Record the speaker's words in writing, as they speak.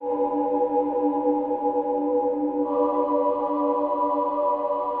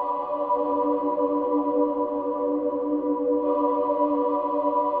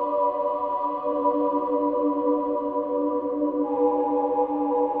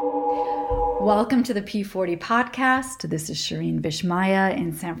Welcome to the P40 podcast. This is Shireen Vishmaya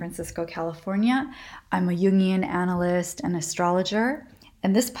in San Francisco, California. I'm a Jungian analyst and astrologer,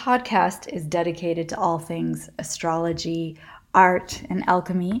 and this podcast is dedicated to all things astrology, art, and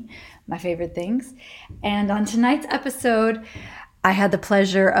alchemy, my favorite things. And on tonight's episode, I had the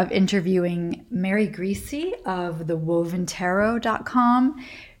pleasure of interviewing Mary Grisey of thewoventarot.com.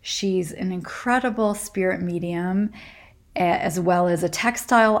 She's an incredible spirit medium, as well as a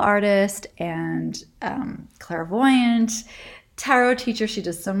textile artist and clairvoyant, tarot teacher. She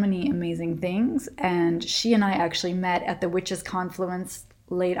does so many amazing things. And she and I actually met at the Witches Confluence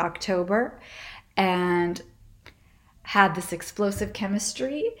late October and had this explosive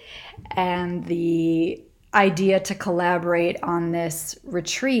chemistry and the idea to collaborate on this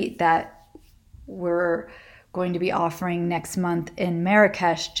retreat that we're going to be offering next month in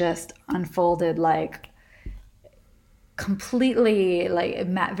Marrakesh just unfolded like completely, like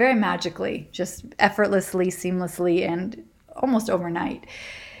very magically, just effortlessly, seamlessly, and almost overnight.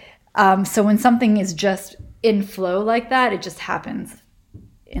 So when something is just in flow like that, it just happens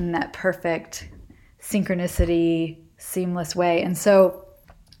in that perfect synchronicity, seamless way. And so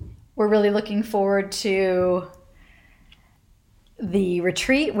we're really looking forward to the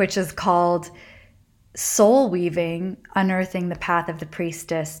retreat, which is called Soul Weaving, Unearthing the Path of the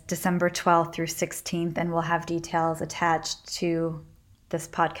Priestess, December 12th through 16th, and we'll have details attached to this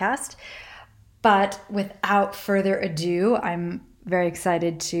podcast. But without further ado, I'm very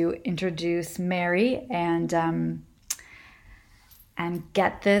excited to introduce Mary and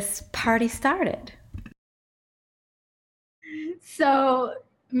get this party started. So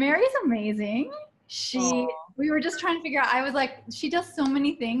Mary's amazing. We were just trying to figure out, I was like, she does so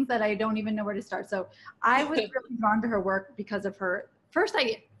many things that I don't even know where to start. So I was really drawn to her work because of her. First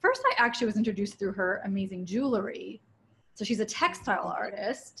I actually was introduced through her amazing jewelry. So she's a textile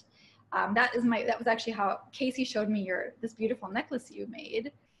artist. That was actually how Casey showed me this beautiful necklace you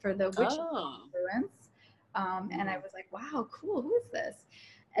made for the witch influence. And I was like, wow, cool, who is this?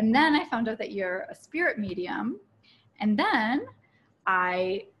 And then I found out that you're a spirit medium. And then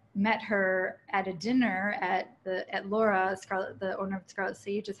I met her at a dinner at Laura, the owner of Scarlet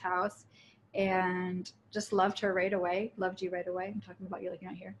Sage's house, and just loved her right away. Loved you right away. I'm talking about you like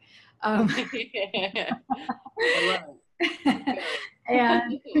you're not here. And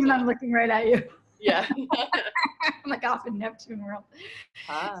I'm looking right at you. Yeah. I'm like off in Neptune world.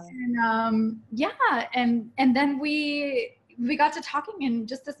 Ah. And then we got to talking, and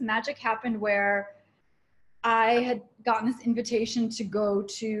just this magic happened where I had gotten this invitation to go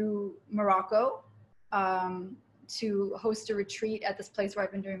to Morocco to host a retreat at this place where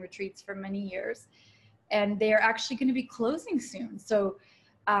I've been doing retreats for many years. And they are actually going to be closing soon. So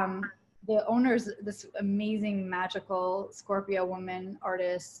the owner's this amazing, magical Scorpio woman,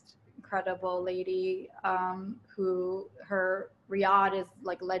 artist, incredible lady, who her Riyadh is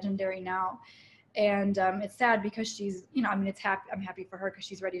like legendary now. And it's sad because she's, I'm happy for her because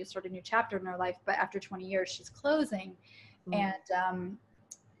she's ready to start a new chapter in her life. But after 20 years, she's closing. And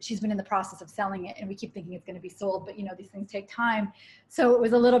she's been in the process of selling it. And we keep thinking it's going to be sold. But, these things take time. So it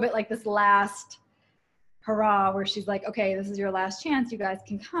was a little bit like this last hurrah where she's like, okay, this is your last chance. You guys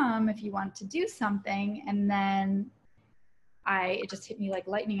can come if you want to do something. And then it just hit me like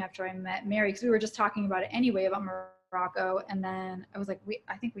lightning after I met Mary, because we were just talking about it anyway, about Morocco. And then I was like,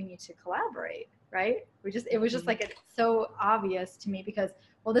 I think we need to collaborate. Right? It was just like, it's so obvious to me because,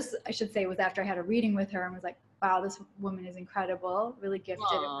 well, this, I should say, was after I had a reading with her and was like, wow, this woman is incredible, really gifted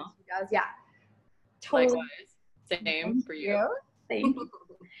at what she does. Yeah. Totally. Likewise. Same for you. Thank you.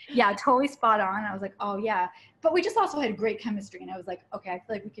 Yeah, totally spot on. I was like, oh yeah. But we just also had great chemistry, and I was like, okay, I feel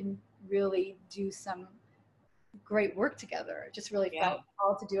like we can really do some great work together. It just really felt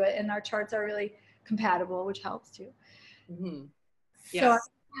called to do it. And our charts are really compatible, which helps too. Mm-hmm. So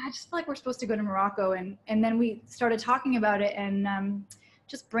I just feel like we're supposed to go to Morocco, and then we started talking about it and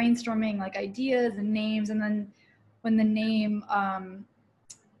just brainstorming like ideas and names. And then when the name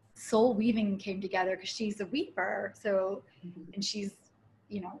Soul Weaving came together, because she's a weaver, so and she's,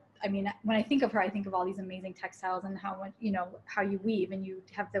 when I think of her, I think of all these amazing textiles and how you weave, and you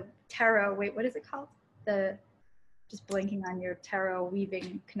have the tarot. Wait, what is it called? Just blanking on your tarot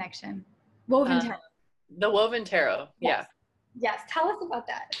weaving connection. Woven tarot. The woven tarot. Yes. Yes, tell us about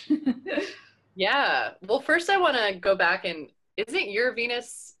that. Yeah. Well, first I want to go back and isn't your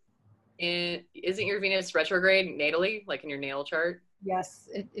Venus retrograde natally, like in your natal chart? Yes,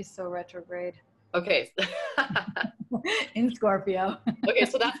 it is so retrograde. Okay. In Scorpio. Okay,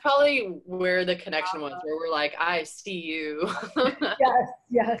 so that's probably where the connection was, where we're like, I see you.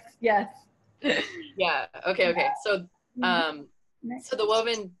 Yes. Yeah. Okay. So, so the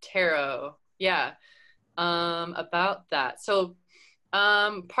woven tarot. Yeah. About that. So,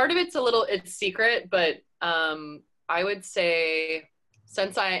 part of it's secret, but I would say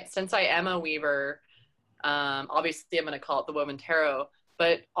since I am a weaver, obviously I'm going to call it the Woven Tarot,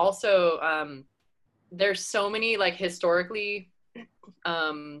 but also there's so many like historically,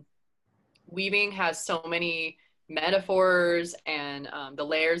 um, weaving has so many metaphors and the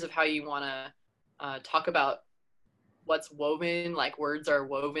layers of how you want to talk about what's woven, like words are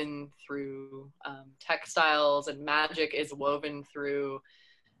woven through textiles, and magic is woven through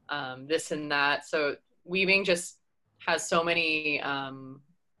this and that. So weaving just has so many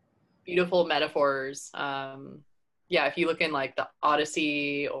beautiful metaphors. Yeah, if you look in like the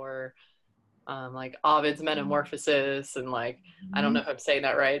Odyssey or like Ovid's Metamorphosis, and like, I don't know if I'm saying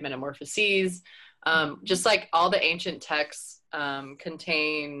that right, Metamorphoses, just like all the ancient texts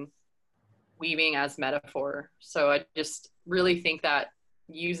contain weaving as metaphor. So I just really think that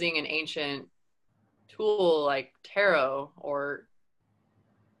using an ancient tool like tarot, or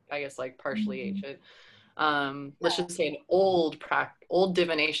I guess like partially ancient, let's just say an old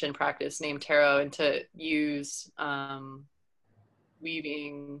divination practice named tarot, and to use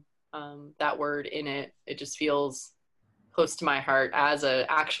weaving, that word in it, it just feels close to my heart as a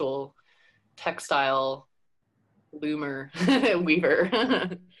actual textile loomer weaver.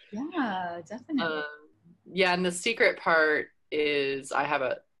 Yeah, definitely. Yeah, and the secret part is I have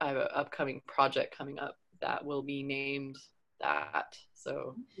an upcoming project coming up that will be named that.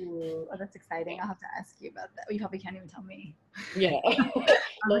 So Ooh, oh, that's exciting. I'll have to ask you about that. You probably can't even tell me. yeah,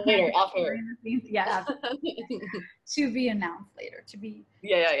 later, off air. Yeah, to be announced later. To be,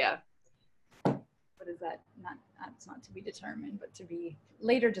 Yeah. what is that? It's not to be determined, but to be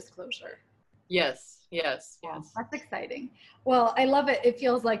later disclosure. Yes. That's exciting. Well, I love it. It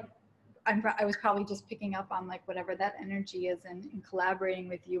feels like I was probably just picking up on like whatever that energy is, and collaborating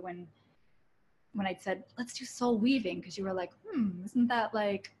with you when I said let's do soul weaving, because you were like, isn't that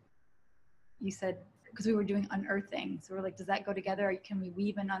like, you said, because we were doing unearthing, so we're like, does that go together, or can we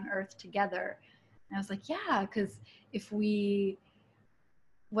weave and unearth together? And I was like, yeah, because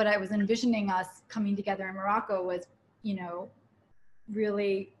what I was envisioning us coming together in Morocco was,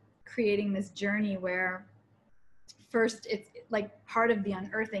 really creating this journey where first it's like part of the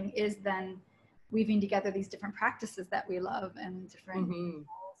unearthing is then weaving together these different practices that we love and different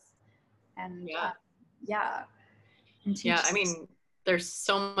and yeah and teach. Yeah, I mean, there's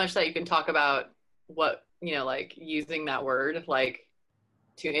so much that you can talk about, what, like using that word, like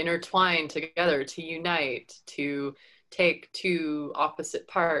to intertwine together, to unite, to take two opposite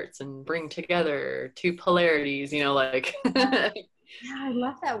parts and bring together two polarities, like Yeah, I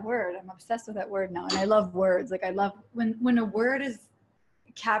love that word. I'm obsessed with that word now. And I love words. Like I love when a word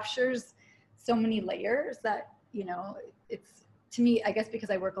captures so many layers that, it's, to me, I guess because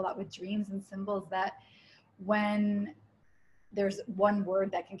I work a lot with dreams and symbols, that when there's one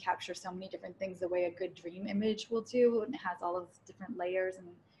word that can capture so many different things the way a good dream image will do, and it has all of different layers, and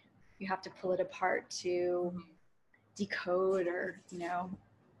you have to pull it apart to decode, or,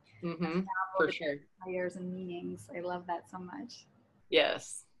 for sure, layers and meanings. I love that so much.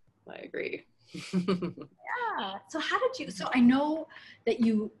 Yes, I agree. Yeah. So I know that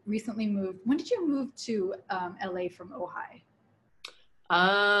you recently moved. When did you move to LA from Ojai?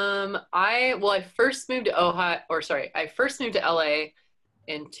 I first moved to I first moved to LA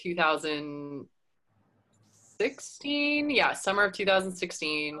in 2016. Yeah, summer of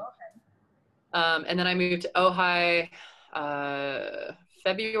 2016. Okay. And then I moved to Ojai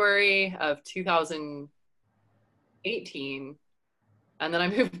February of 2018. And then I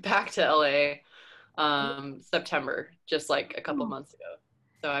moved back to LA September, just like a couple months ago.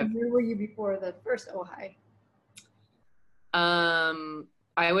 So where were you before the first Ojai?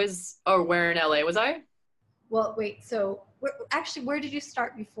 Where in LA was I? Well, wait, so where did you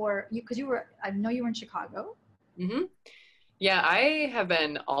start before you, because I know you were in Chicago. Mm-hmm. Yeah, I have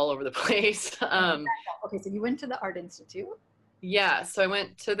been all over the place. Okay, so you went to the Art Institute. Yeah, so I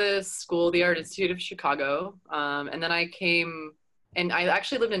went to the Art Institute of Chicago, and then I came, and I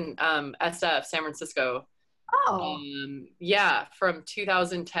actually lived in SF, San Francisco. Oh. Yeah, from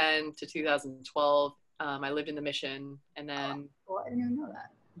 2010 to 2012, I lived in the Mission, and then. Oh, well, I didn't even know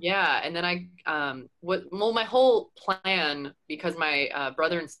that. Yeah, and then my whole plan, because my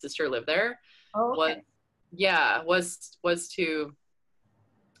brother and sister live there, okay. was to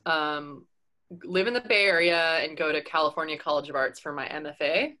live in the Bay Area and go to California College of Arts for my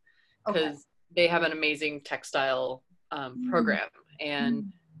MFA, because they have an amazing textile program.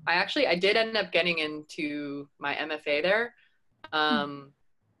 And I did end up getting into my MFA there,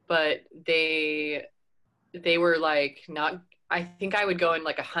 but they were like not, I think I would go in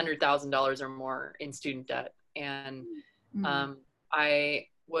like $100,000 or more in student debt. And I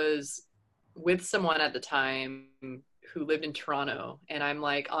was with someone at the time who lived in Toronto, and I'm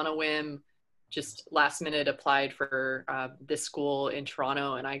like on a whim, just last minute applied for this school in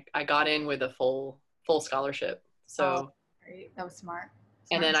Toronto, and I got in with a full scholarship. So great. That was smart.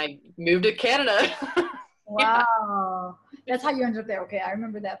 And then I moved to Canada. Wow. That's how you ended up there. Okay, I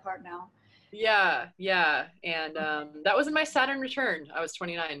remember that part now. Yeah. And that was in my Saturn return. I was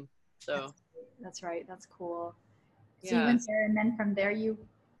 29. So that's right. That's cool. So yeah. You went there, and then from there you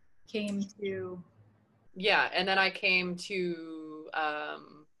came to. Yeah, and then I came to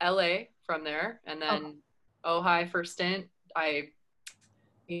LA from there, and then Ojai for a stint. I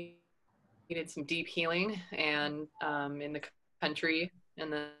needed some deep healing and in the country,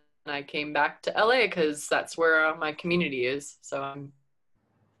 and then I came back to LA because that's where my community is. So I'm.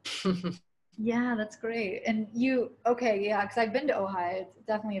 Yeah, that's great. And because I've been to Ojai. It's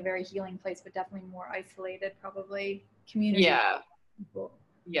definitely a very healing place, but definitely more isolated, probably community. Yeah. People.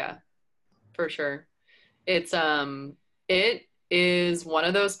 Yeah, for sure. It is one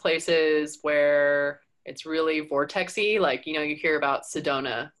of those places where it's really vortexy. Like, you hear about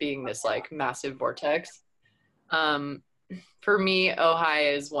Sedona being this like massive vortex. For me,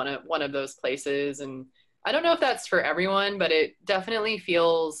 Ojai is one of those places, and I don't know if that's for everyone, but it definitely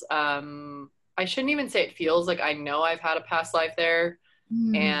feels, I shouldn't even say it feels like, I know I've had a past life there.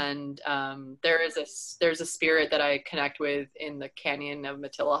 And there's a spirit that I connect with in the Canyon of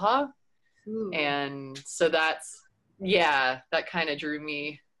Matilaha. Ooh. And so that kind of drew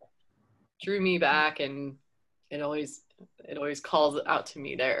me back, and it always calls out to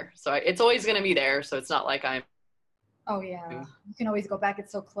me there. So it's always going to be there. So it's not like I'm. Oh yeah, you can always go back.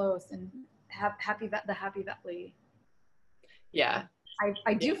 It's so close, and the Happy Valley. Yeah.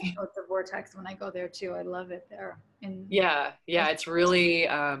 I do feel the vortex when I go there too. I love it there. Yeah. It's really.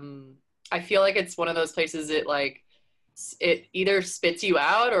 I feel like it's one of those places that like. It either spits you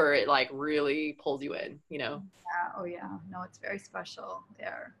out or it like really pulls you in, Yeah. Oh yeah. No, it's very special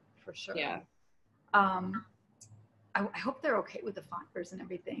there for sure. Yeah. I hope they're okay with the fires and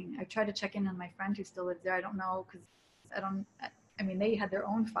everything. I tried to check in on my friend who still lives there. I don't know because they had their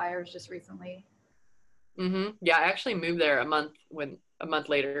own fires just recently. Mm-hmm. Yeah, I actually moved there a month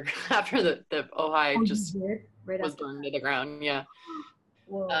later after the Ojai just was burned to the ground. Yeah.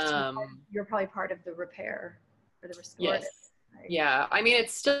 Well, so you're probably part of the repair or the restorative. Yes. Right? Yeah. I mean,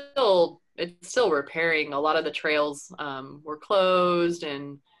 it's still repairing. A lot of the trails were closed,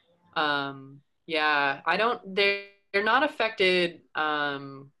 and they're not affected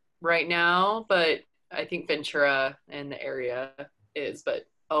right now, but I think Ventura and the area is, but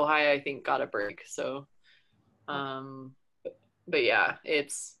Ojai I think got a break. So but yeah,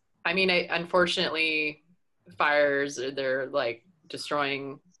 unfortunately fires, they're like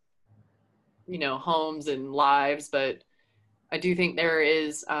destroying homes and lives, but I do think there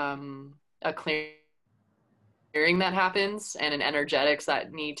is a clearing that happens and an energetics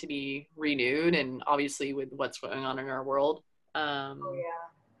that need to be renewed, and obviously with what's going on in our world, I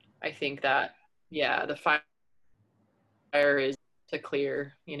think that the fire is to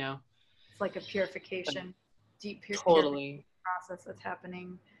clear. It's like a purification, deep totally process that's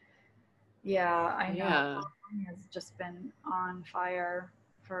happening. Yeah, I know. California has just been on fire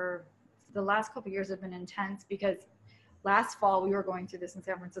for the last couple of years. Have been intense because last fall we were going through this in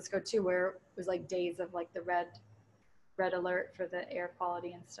San Francisco too, where it was like days of like the red alert for the air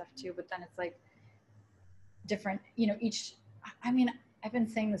quality and stuff too. But then it's like different, I've been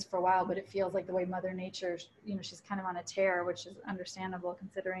saying this for a while, but it feels like the way Mother Nature, she's kind of on a tear, which is understandable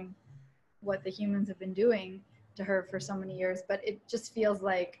considering what the humans have been doing to her for so many years. But it just feels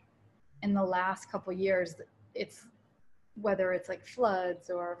like in the last couple years, it's whether it's like floods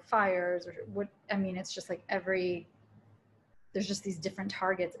or fires or it's just like there's just these different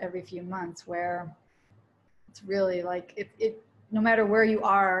targets every few months where it's really like it no matter where you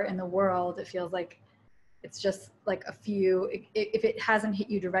are in the world, it feels like it's just like a few, if it hasn't hit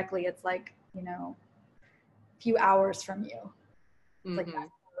you directly, it's like, a few hours from you. It's like that's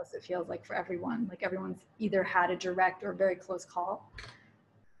what it feels like for everyone. Like everyone's either had a direct or very close call.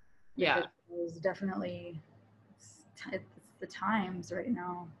 Yeah. It was definitely, it's the times right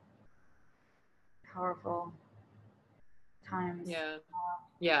now. Powerful times. Yeah.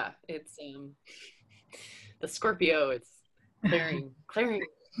 Yeah. It's the Scorpio, it's clearing.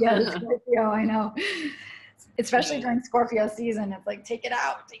 Yeah, the Scorpio, I know. Especially during Scorpio season, it's like take it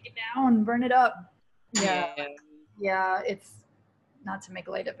out, take it down, burn it up. Yeah, it's not to make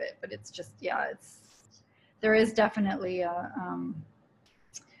light of it, but it's just there is definitely a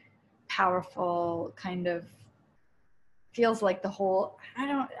powerful kind of feels like the whole,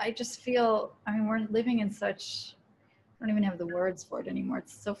 I just feel, I mean, we're living in such, I don't even have the words for it anymore.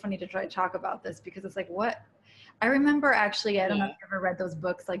 It's so funny to try to talk about this because it's like, what? I remember actually, I don't know if you ever read those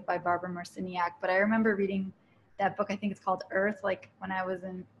books like by Barbara Marciniak, but I remember reading that book. I think it's called Earth, like when I was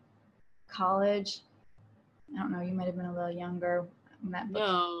in college. I don't know, you might have been a little younger when that book. No,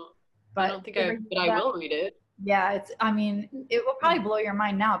 I But don't think but I will read it. yeah, it's, I mean, it will probably blow your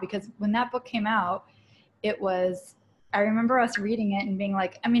mind now because when that book came out, it was, I remember us reading it and being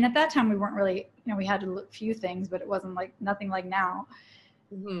like, I mean, at that time we weren't really, you know, we had a few things, but it wasn't like nothing like now.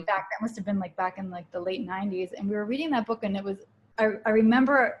 Mm-hmm. That must have been like back in like the late 90s. And we were reading that book and it was, I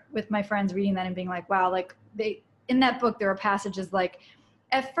remember with my friends reading that and being like, wow, like in that book, there were passages like,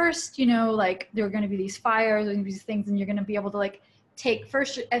 at first, you know, like there were going to be these fires and these things, and you're going to be able to like at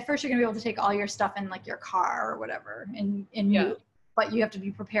first you're going to be able to take all your stuff in like your car or whatever but you have to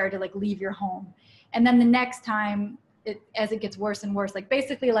be prepared to like leave your home. And then the next time as it gets worse and worse, like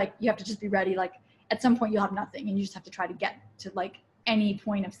basically like you have to just be ready. Like at some point you'll have nothing and you just have to try to get to like any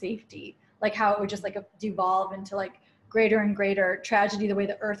point of safety, like how it would just like devolve into like greater and greater tragedy, the way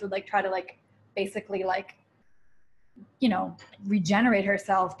the earth would like try to like basically like, you know, regenerate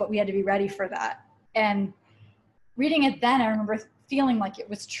herself, but we had to be ready for that. And reading it then, I remember feeling like it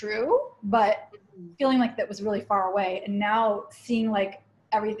was true, but feeling like that was really far away. And now seeing like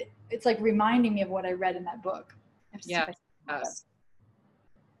everything, it's like reminding me of what I read in that book. Yeah.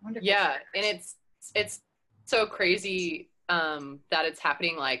 Yeah, and it's so crazy that it's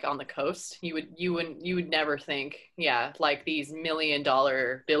happening like on the coast. You would never think, yeah, like these $1 million,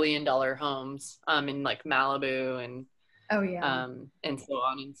 $1 billion homes in like Malibu and and so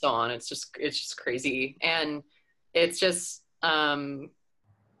on and so on. It's just crazy. And it's just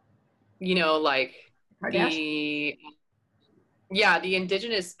you know, like the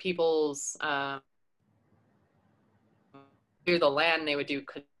indigenous peoples do the land, they would do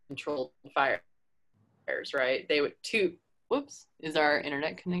controlled fires, right? They would whoops, is our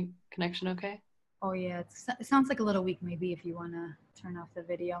internet connection okay? Oh yeah, it sounds like a little weak. Maybe if you want to turn off the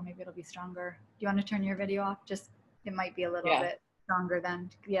video, maybe it'll be stronger. Do you want to turn your video off? Just, it might be a little bit stronger then.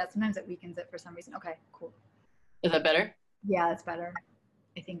 Yeah, sometimes it weakens it for some reason. Okay, cool. Is that better? Yeah, that's better.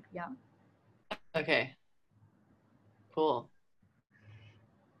 I think, yeah. Okay. Cool.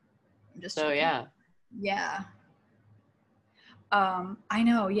 Just so checking. Yeah. I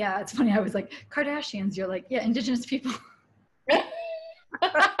know, yeah, it's funny. I was like, Kardashians, you're like, yeah, indigenous people.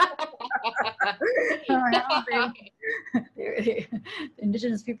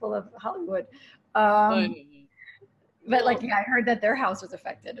 Indigenous people of Hollywood. But like, yeah, I heard that their house was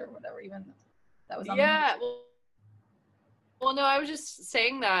affected or whatever, even that was on well, no, I was just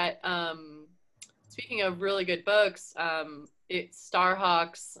saying that speaking of really good books, it's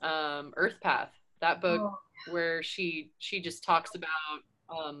Starhawk's Earth Path, that book where she just talks about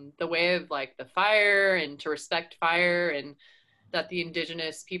the way of like the fire and to respect fire, and that the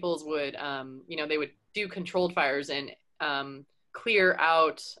indigenous peoples would you know, they would do controlled fires and clear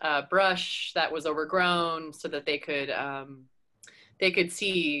out brush that was overgrown so that they could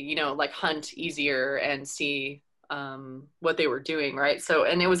see, you know, like hunt easier and see what they were doing, right? So,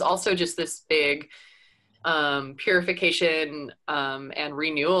 and it was also just this big purification and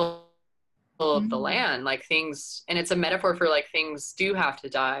renewal of the land, like things, and it's a metaphor for like things do have to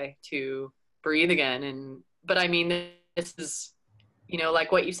die to breathe again. And but I mean, this is, you know,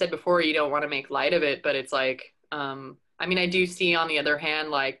 like what you said before, you don't want to make light of it, but it's like I mean, I do see on the other hand,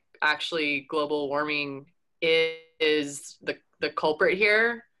 like actually global warming is the culprit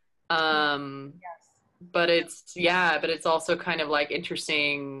here. But it's also kind of like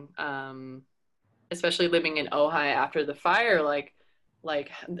interesting, especially living in Ojai after the fire, like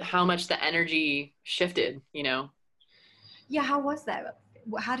how much the energy shifted, you know? Yeah, how was that?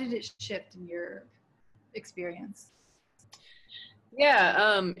 How did it shift in your experience?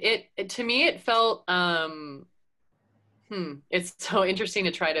 Yeah, it to me it felt it's so interesting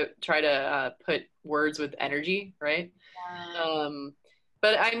to try to put words with energy, right?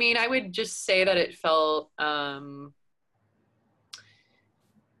 But I mean, I would just say that it felt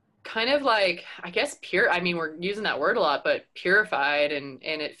kind of like, I guess pure, I mean, we're using that word a lot, but purified, and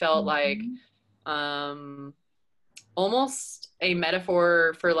it felt like almost a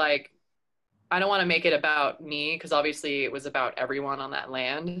metaphor for like, I don't want to make it about me because obviously it was about everyone on that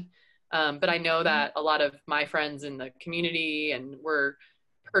land. But I know that a lot of my friends in the community and we're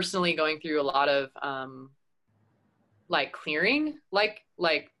personally going through a lot of like clearing, like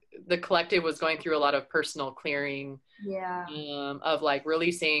the collective was going through a lot of personal clearing, of like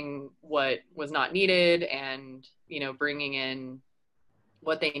releasing what was not needed and, you know, bringing in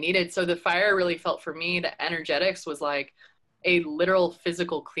what they needed. So the fire really felt for me, the energetics was like a literal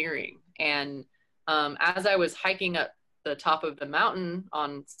physical clearing. And as I was hiking up the top of the mountain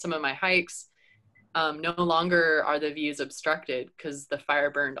on some of my hikes, no longer are the views obstructed because the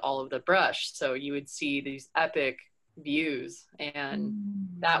fire burned all of the brush. So you would see these epic views, and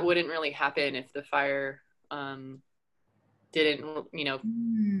that wouldn't really happen if the fire didn't, you know,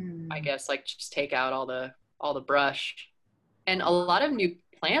 I guess like just take out all the brush. And a lot of new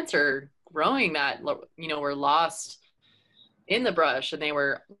plants are growing that, you know, were lost in the brush, and they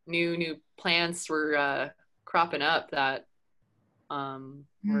were new plants were cropping up that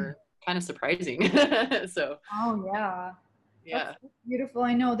were kind of surprising. So Oh yeah. that's beautiful.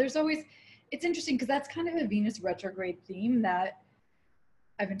 I know there's always, it's interesting because that's kind of a Venus retrograde theme that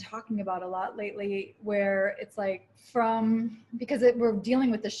I've been talking about a lot lately, where it's like we're dealing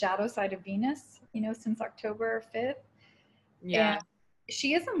with the shadow side of Venus, you know, since October 5th. Yeah. And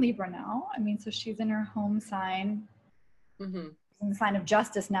she is in Libra now. I mean, so she's in her home sign, in the sign of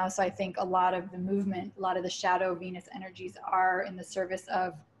justice now. So I think a lot of the movement, a lot of the shadow Venus energies are in the service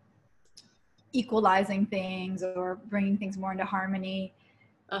of equalizing things or bringing things more into harmony,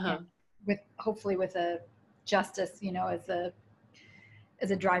 with hopefully with a justice, you know, as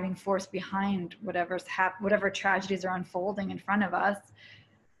a driving force behind whatever tragedies are unfolding in front of us.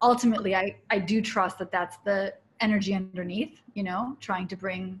 Ultimately, I do trust that that's the energy underneath, you know, trying to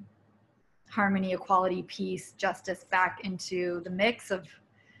bring harmony, equality, peace, justice back into the mix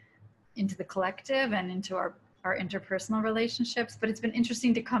into the collective and into our interpersonal relationships. But it's been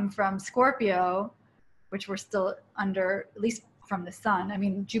interesting to come from Scorpio, which we're still under, at least from the sun. I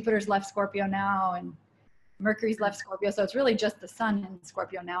mean, Jupiter's left Scorpio now and Mercury's left Scorpio. So it's really just the sun in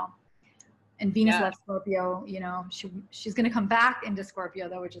Scorpio now. And Venus left Scorpio, you know, she's going to come back into Scorpio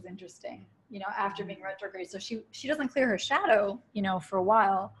though, which is interesting, you know, after being retrograde. So she doesn't clear her shadow, you know, for a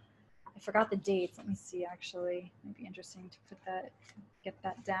while. I forgot the dates. Let me see, actually. It'd be interesting to get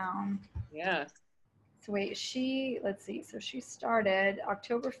that down. Yeah. So wait, let's see. So she started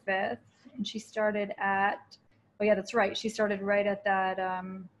October 5th and she started at, oh yeah, that's right. She started right at that,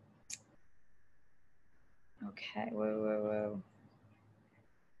 okay, whoa.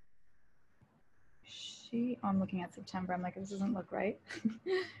 I'm looking at September. I'm like, this doesn't look right.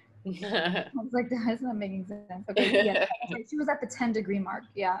 I was like, that's not making sense. Okay, yeah. She was at the 10-degree mark.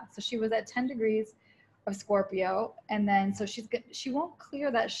 Yeah. So she was at 10 degrees of Scorpio. And then, so she won't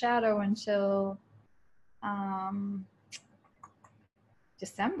clear that shadow until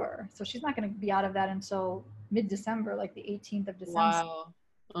December. So she's not going to be out of that until mid-December, like the 18th of December. Wow.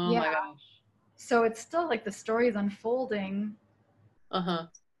 Oh my gosh. So it's still like the story is unfolding.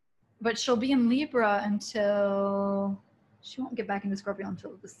 But she'll be in Libra until, she won't get back into Scorpio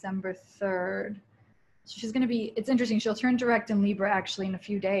until December 3rd. So she's going to be, it's interesting, she'll turn direct in Libra actually in a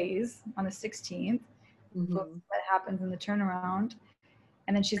few days on the 16th. So that happens in the turnaround.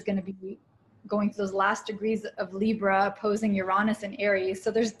 And then she's going to be going through those last degrees of Libra, opposing Uranus and Aries. So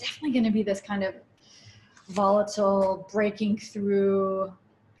there's definitely going to be this kind of volatile breaking through,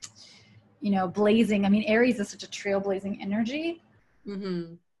 you know, blazing. I mean, Aries is such a trailblazing energy.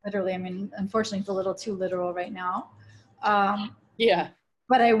 Literally, I mean, unfortunately, it's a little too literal right now. Yeah.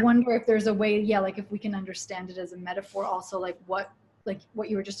 But I wonder if there's a way, like if we can understand it as a metaphor also, like what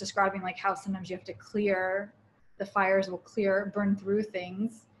you were just describing, like how sometimes you have to clear, the fires will burn through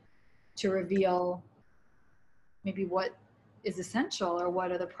things to reveal maybe what is essential or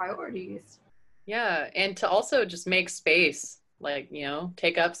what are the priorities. Yeah. And to also just make space, like, you know,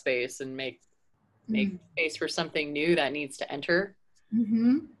 take up space and make space for something new that needs to enter.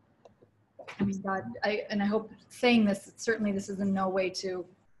 I mean, God, I hope saying this, certainly this is in no way to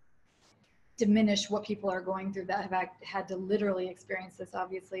diminish what people are going through that have had to literally experience this.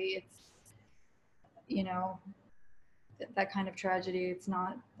 Obviously, it's, you know, that kind of tragedy. It's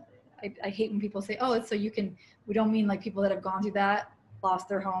not, I hate when people say, oh, it's so you can, we don't mean like people that have gone through that, lost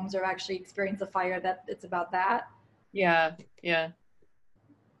their homes or actually experienced a fire, that it's about that. Yeah.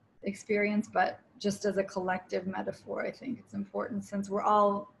 Experience, but just as a collective metaphor, I think it's important since we're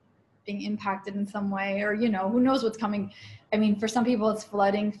all being impacted in some way, or, you know, who knows what's coming. I mean, for some people it's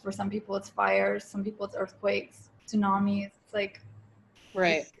flooding, for some people it's fires, some people it's earthquakes, tsunamis. It's like,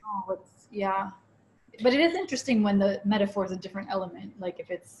 right. Yeah. But it is interesting when the metaphor is a different element, like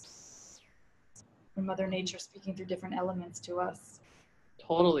if it's when Mother Nature speaking through different elements to us.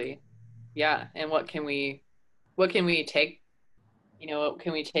 Totally. Yeah. And what can we take, you know, what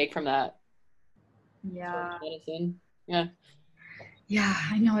can we take from that? Yeah. Medicine. Yeah. Yeah,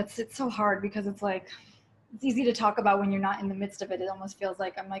 I know it's so hard because it's like it's easy to talk about when you're not in the midst of it. It almost feels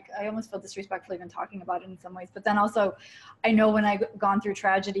like I almost feel disrespectful even talking about it in some ways. But then also, I know when I've gone through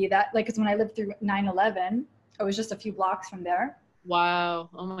tragedy that, like, because when I lived through 9/11, I was just a few blocks from there. Wow.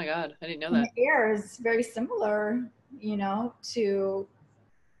 Oh my God. I didn't know And that. the air is very similar, to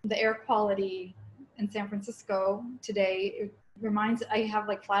the air quality in San Francisco today. It reminds, I have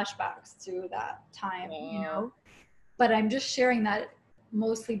like flashbacks to that time, Wow. but I'm just sharing that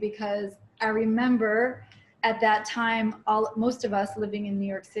mostly because I remember at that time, most of us living in New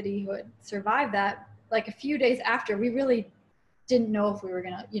York City who had survived that, like a few days after, we really didn't know if we were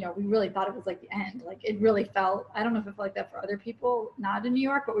gonna, we really thought it was like the end. Like it really felt, I don't know if it felt like that for other people not in New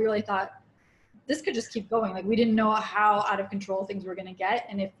York, but we really thought this could just keep going. Like we didn't know how out of control things were gonna get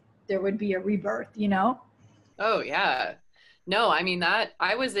and if there would be a rebirth. Oh yeah. No, I mean that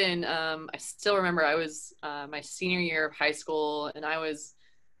I was in I still remember I was my senior year of high school and I was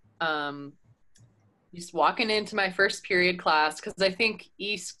um just walking into my first period class because I think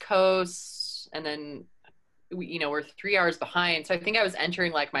East Coast and then we're 3 hours behind. So I think I was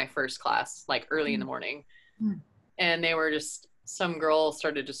entering like my first class like early in the morning. Mm. And they were just some girl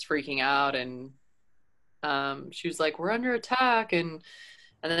started just freaking out and she was like, we're under attack and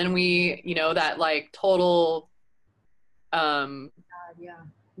then that like total Yeah.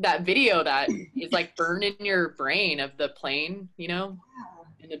 that video that is like burned in your brain of the plane,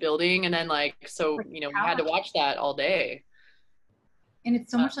 in the building. And then like, so, Like we had to watch that all day. and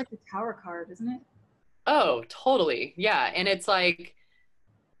it's so much like the tower card, isn't it? Oh, totally. Yeah. And it's like,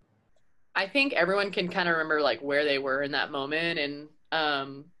 I think everyone can kind of remember like where they were in that moment.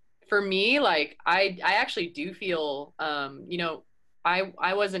 And for me, like I actually do feel,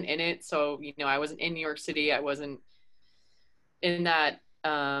 I wasn't in it. So, I wasn't in New York City. I wasn't in that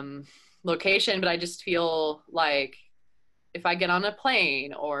location, but I just feel like if I get on a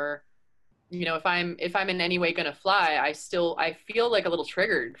plane or if I'm in any way going to fly, I feel like a little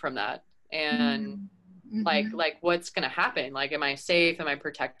triggered from that. And Mm-hmm. like what's going to happen? Like am I safe? Am I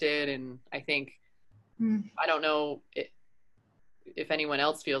protected? And I think Mm. I don't know if anyone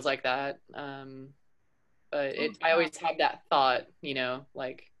else feels like that. But I always have that thought,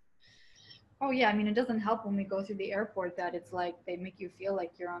 like Oh yeah, I mean it doesn't help when we go through the airport that it's like they make you feel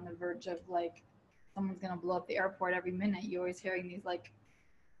like you're on the verge of like someone's gonna blow up the airport every minute. You're always hearing these like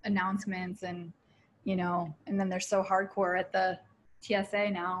announcements and then they're so hardcore at the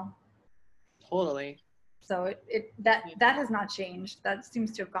TSA now. totally. So that has not changed. That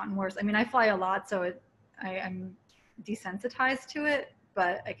seems to have gotten worse. I mean, I fly a lot, so I'm desensitized to it,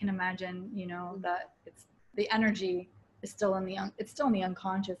 but I can imagine, that it's the energy is still it's still in the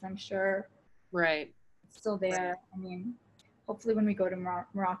unconscious. I'm sure Right. it's still there. I mean, hopefully when we go to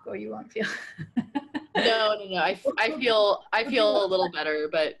Morocco, you won't feel. No. I feel a little better,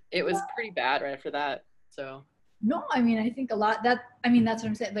 but it was pretty bad right after that. So No, I mean, I think that's what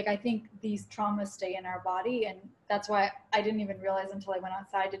I'm saying. Like, I think these traumas stay in our body. And that's why I didn't even realize until I went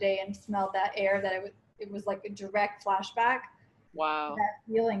outside today and smelled that air that it was like a direct flashback. wow. That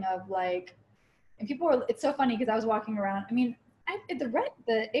feeling of like, and it's so funny because I was walking around. I mean,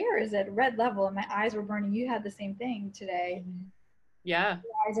 the air is at red level and my eyes were burning. You had the same thing today. Yeah.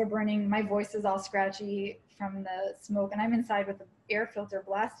 My eyes are burning. My voice is all scratchy from the smoke. And I'm inside with the air filter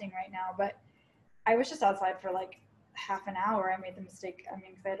blasting right now. But I was just outside for like half an hour. I made the mistake. I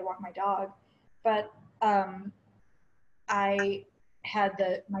mean, because I had to walk my dog, but I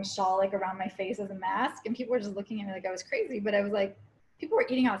had my shawl like around my face as a mask, and people were just looking at me like I was crazy. But I was like, people were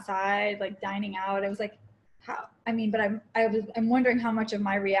eating outside, like dining out. I was like, how? I mean, but I'm wondering how much of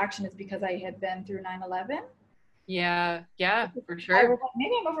my reaction is because I had been through 9/11. Yeah. Yeah, for I sure. was like,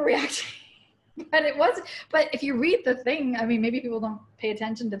 maybe I'm overreacting. But it was, but if you read the thing, I mean, maybe people don't pay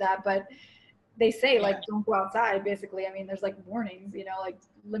attention to that, but they say Yeah. like don't go outside basically. I mean there's like warnings, like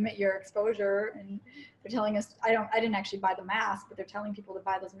limit your exposure, and they're telling us I didn't actually buy the mask, but they're telling people to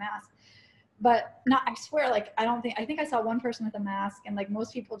buy those masks. But not, I swear, like I think I saw one person with a mask, and like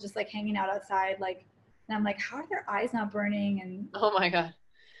most people just like hanging out outside, like, and I'm like, how are their eyes not burning? And Oh my God.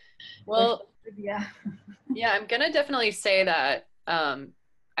 Well, yeah. yeah, I'm gonna definitely say that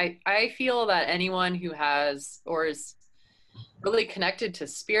I feel that anyone who has or is really connected to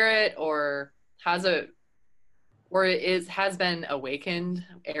spirit or has a or has been awakened,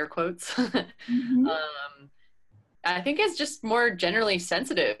 air quotes, Mm-hmm. I think is just more generally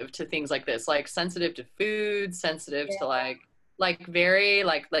sensitive to things like this, like sensitive to food, sensitive Yeah, to like very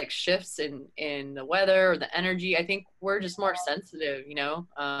like shifts in the weather or the energy. I think we're just more sensitive,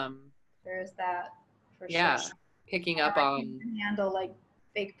 there's that for sure. yeah, picking And up I can't on even handle like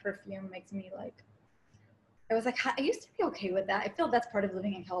fake perfume. Makes me like, I was like, I used to be okay with that. I feel that's part of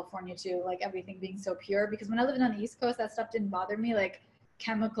living in California too, like everything being so pure. Because when I lived on the East Coast, that stuff didn't bother me, like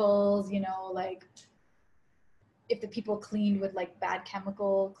chemicals, you know, like if the people cleaned with like bad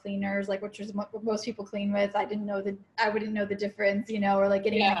chemical cleaners, like which was what most people clean with, I wouldn't know the difference, you know, or like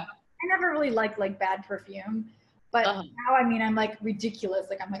getting. Yeah. I never really liked like bad perfume, but now I mean I'm like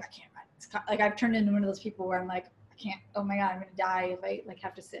ridiculous. Like I'm like I can't. Like I've turned into one of those people where I'm like I can't. Oh my god, I'm gonna die if I like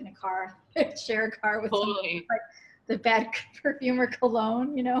have to sit in a car, share a car with somebody like the bad perfume or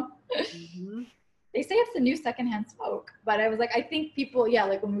cologne, you know. Mm-hmm. They say it's the new secondhand smoke, but I was like, I think people, yeah,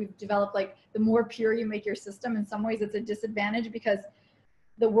 like when we've developed, like the more pure you make your system, in some ways it's a disadvantage because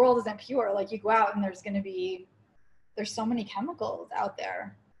the world isn't pure. Like you go out and there's so many chemicals out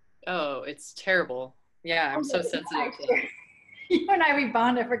there. Oh, it's terrible. Yeah, I'm so sensitive to that. You and I, we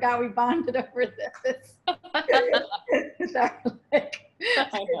bonded. I forgot we bonded over this. That, like,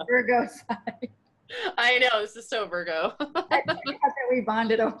 Virgo side. I know, this is so Virgo. I forgot that we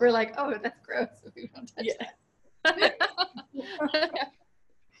bonded over like, oh, that's gross if we don't touch that.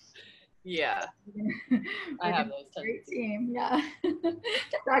 Yeah. I have those great team. Yeah.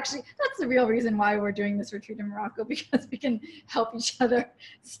 that's the real reason why we're doing this retreat in Morocco, because we can help each other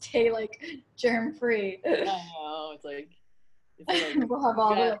stay like germ free. I know. It's like we'll have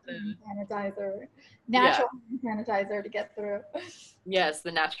all the sanitizer, natural sanitizer to get through. Yes,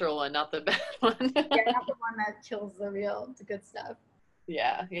 the natural one, not the bad one. Yeah, not the one that kills the good stuff.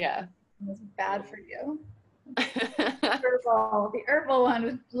 Yeah. It's bad for you. The herbal one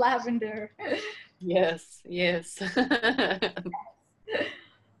with lavender. Yes. So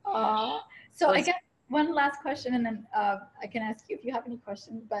I guess one last question, and then I can ask you if you have any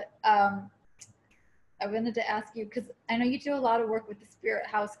questions, but I wanted to ask you, because I know you do a lot of work with the Spirit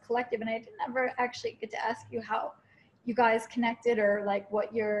House Collective, and I didn't ever actually get to ask you how you guys connected, or like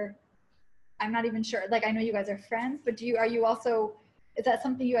I'm not even sure. Like I know you guys are friends, but is that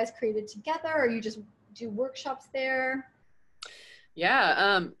something you guys created together, or you just do workshops there?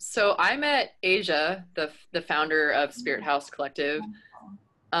 Yeah. So I met Asia, the founder of Spirit House Collective.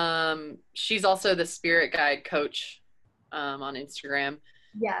 She's also the spirit guide coach on Instagram.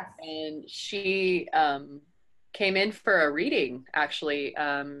 Yes. And she came in for a reading actually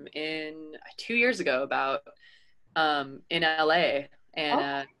in 2 years ago about in LA,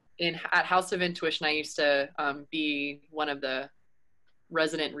 and at House of Intuition. I used to be one of the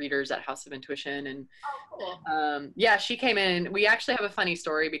resident readers at House of Intuition, and she came in. We actually have a funny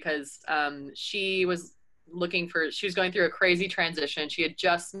story because she was going through a crazy transition. She had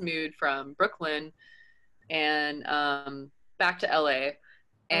just moved from Brooklyn and back to LA,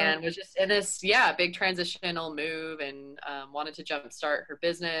 and was just in this big transitional move, and wanted to jumpstart her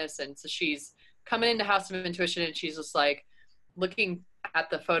business. And so she's coming into House of Intuition, and she's just like looking at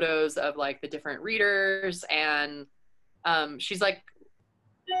the photos of like the different readers, and she's like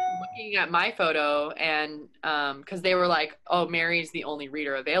looking at my photo, and because they were like, oh, Mary's the only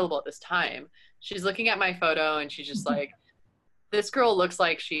reader available at this time. She's looking at my photo, and she's just like, this girl looks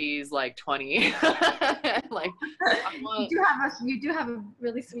like she's like 20. Like you do have a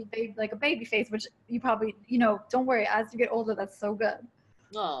really sweet baby, like a baby face, which you probably, don't worry, as you get older, that's so good.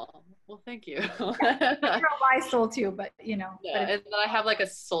 Oh, well, thank you. You're a wise soul too, but Yeah, and then I have like a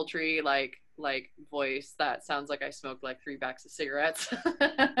sultry like voice that sounds like I smoked like 3 packs of cigarettes.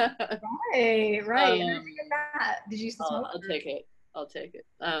 Right. Did you used to smoke? I'll take it.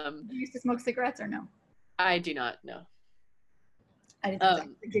 Did you used to smoke cigarettes or no? I do not know. I didn't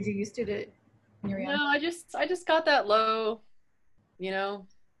think did you used to when you were young? No, I just got that low, I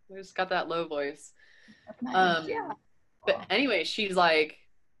just got that low voice. Nice. Yeah. But anyway, she's like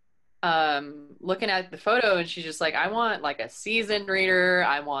looking at the photo, and she's just like, I want like a seasoned reader.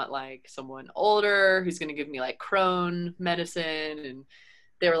 I want like someone older who's going to give me like Crohn medicine. And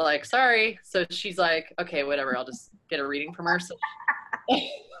they were like, sorry. So she's like, okay, whatever. I'll just get a reading from her. So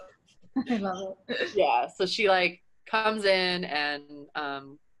I love it. Yeah. So she like comes in, and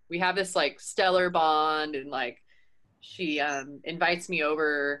we have this like stellar bond, and like she invites me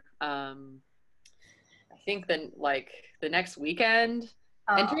over I think then like the next weekend.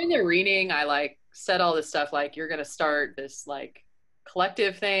 And during the reading, I like said all this stuff like, you're gonna start this like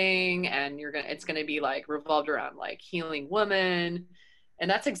collective thing, and it's gonna be like revolved around like healing women. And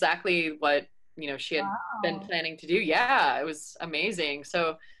that's exactly what she had been planning to do. Yeah, it was amazing.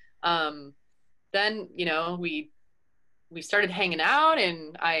 So then we started hanging out,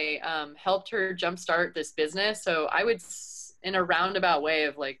 and I helped her jumpstart this business. So I would, in a roundabout way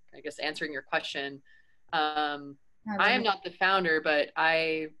of like, I guess, answering your question, I am not the founder, but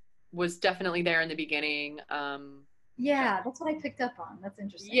I was definitely there in the beginning. Yeah, that's what I picked up on. That's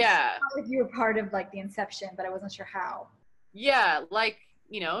interesting. Yeah. Not like you were part of like the inception, but I wasn't sure how. Yeah, like,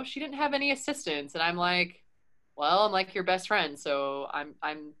 she didn't have any assistants, and I'm like, well, I'm like your best friend, so I'm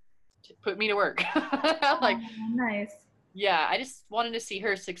put me to work. Like, Oh, nice. yeah, I just wanted to see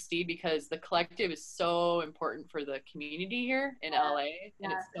her succeed because the collective is so important for the community here in Yeah, LA, and yeah.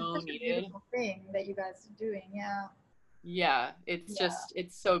 it's It's so such a needed. beautiful thing that you guys are doing. Yeah. Yeah, Yeah.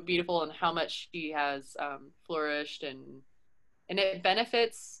 it's so beautiful and how much she has flourished, and it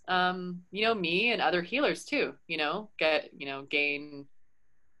benefits me and other healers too, gain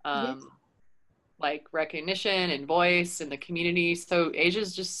Yeah. um like recognition and voice in the community. So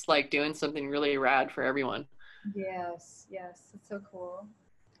Asia's just like doing something really rad for everyone. Yes. Yes. It's so cool.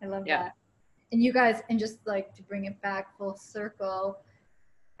 I love Yeah. that. And you guys, and just like to bring it back full circle,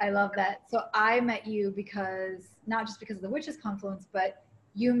 I love that. So I met you because not just because of the Witches Confluence, but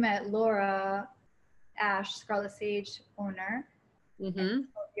you met Laura Ash, Scarlet Sage owner, and Mm-hmm.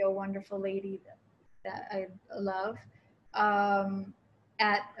 a wonderful lady that I love, um,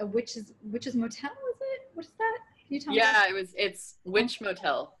 at a witches motel. Is it? What is that? Can you tell me that? Yeah, it's Witch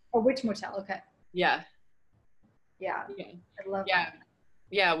Motel. A witch motel. Okay. Yeah. Yeah, Yeah. I love Yeah. that.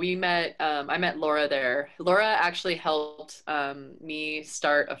 Yeah, we met I met Laura there. Laura actually helped me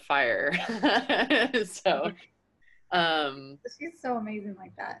start a fire. So She's so amazing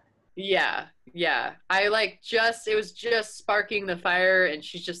like that. yeah, yeah. I like just it was just sparking the fire, and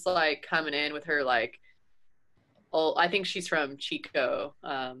she's just like coming in with her like, oh, I think she's from Chico.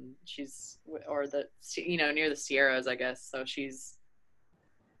 She's or the near the Sierras, I guess. So she's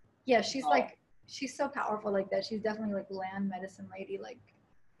Yeah, she's so powerful like that. She's definitely like land medicine lady, like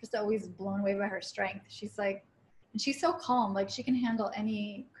just always blown away by her strength. She's like, and she's so calm, like she can handle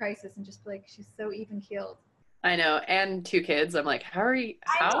any crisis and just like she's so even keeled. I know, and two kids. I'm like, how are you?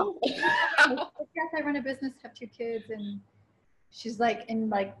 I know. How? Like, yes, I run a business, have two kids, and she's like, and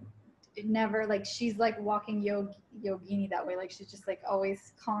like, never like she's like walking yogini that way. Like she's just like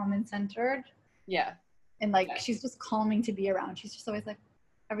always calm and centered, Yeah, and like yeah, she's just calming to be around. She's just always like,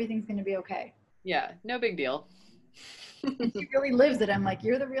 everything's gonna be okay. yeah. No big deal. And she really lives it. I'm like,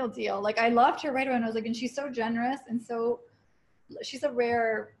 you're the real deal. Like I loved her right away. And I was like, and she's so generous and so she's a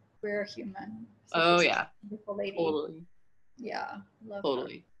rare human. Such a Oh yeah, beautiful lady. totally, Yeah, love her.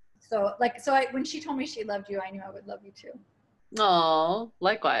 totally. So like, so I when she told me she loved you, I knew I would love you too. Oh,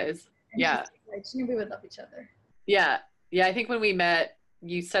 likewise. And Yeah, she knew we would love each other. yeah, yeah. I think when we met,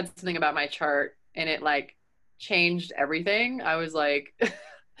 you said something about my chart, and it like changed everything. I was like, let's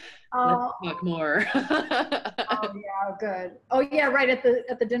Oh, talk more. oh yeah, good. Oh yeah, right at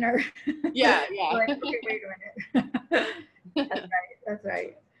the dinner. Yeah, yeah. Like, okay, wait a minute. That's right. That's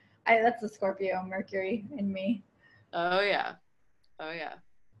right. That's the Scorpio Mercury in me. Oh yeah. Oh yeah.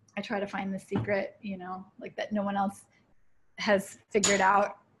 I try to find the secret, like that no one else has figured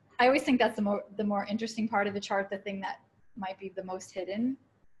out. I always think that's the more interesting part of the chart, the thing that might be the most hidden,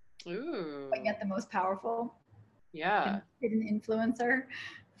 Ooh. but yet the most powerful. Yeah. Hidden influencer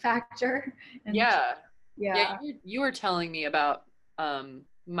factor. And Yeah. Yeah, yeah. you were telling me about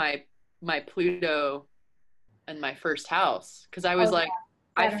my Pluto and my first house, because I was Oh, like, yeah.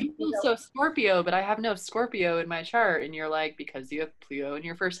 I Saturn, feel Pluto. so Scorpio, but I have no Scorpio in my chart, and you're like, because you have Pluto in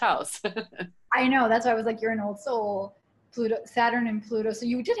your first house. I know. That's why I was like, you're an old soul. Pluto, Saturn, and Pluto. So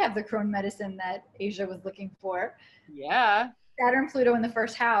you did have the crone medicine that Asia was looking for. Yeah. Saturn, Pluto in the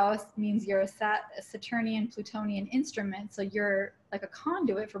first house means you're a Saturnian, Plutonian instrument. So you're like a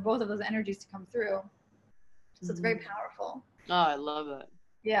conduit for both of those energies to come through. So it's very powerful. Oh, I love that.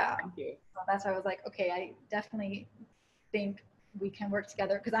 Yeah. Thank you. So that's why I was like, okay, I definitely think we can work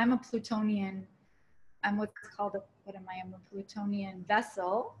together because I'm a Plutonian. I'm what's called what am I? I'm a Plutonian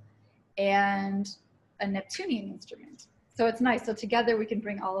vessel and a Neptunian instrument. So it's nice. So together we can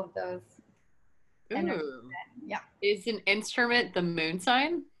bring all of those energies Ooh. in. Yeah. Is an instrument the moon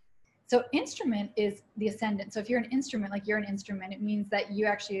sign? So instrument is the ascendant. So if you're an instrument, like you're an instrument, it means that you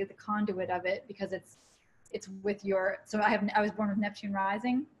actually are the conduit of it because it's with your. So I was born with Neptune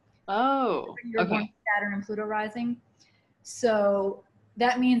rising. Oh, You're born with okay. Saturn and Pluto rising. So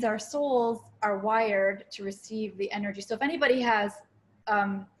that means our souls are wired to receive the energy. So if anybody has,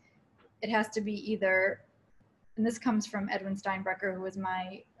 it has to be either, and this comes from Edwin Steinbrecher, who was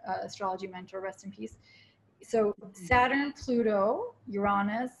my astrology mentor, rest in peace. So Saturn, Pluto,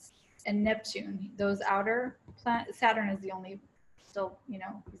 Uranus, and Neptune, those outer planets. Saturn is the only still, he's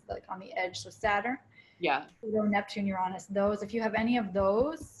like on the edge. So Saturn, Yeah. Pluto, Neptune, Uranus, those, if you have any of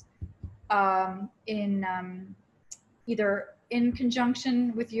those in either in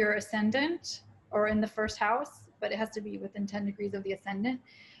conjunction with your ascendant or in the first house, but it has to be within 10 degrees of the ascendant,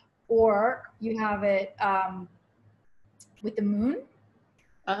 or you have it with the moon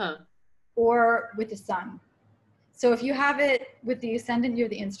Uh-huh. or with the sun. So if you have it with the ascendant, you're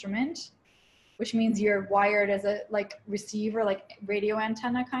the instrument, which means you're wired as a like receiver, like radio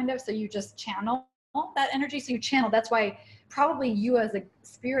antenna kind of. So you just channel that energy. So you channel. That's why probably you as a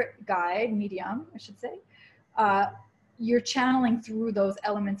spirit guide, medium, I should say, you're channeling through those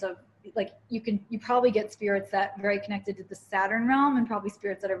elements of like you probably get spirits that are very connected to the Saturn realm and probably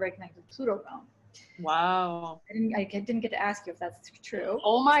spirits that are very connected to the Pluto realm. Wow. I didn't get to ask you if that's true.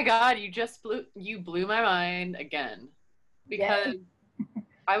 Oh my God, you blew my mind again. Because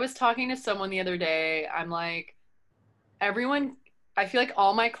I was talking to someone the other day. I'm like, I feel like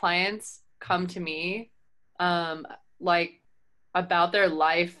all my clients come to me like about their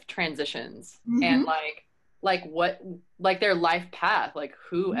life transitions and like what like their life path, like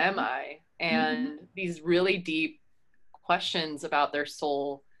who am I? And these really deep questions about their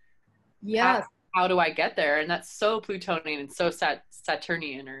soul. Yes. How do I get there? And that's so Plutonian and so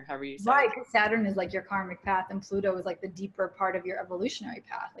Saturnian, or however you say Right, it. because Saturn is like your karmic path, and Pluto is like the deeper part of your evolutionary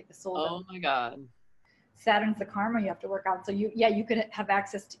path, like the soul. Oh my God. Saturn's the karma you have to work out. So you could have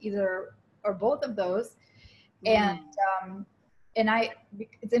access to either or both of those. And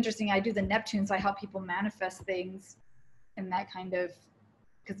it's interesting. I do the Neptune, so I help people manifest things, and that kind of,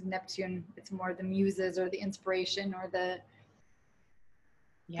 because Neptune, it's more the muses or the inspiration or the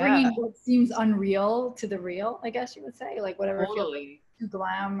bringing what seems unreal to the real, I guess you would say, like whatever feels like too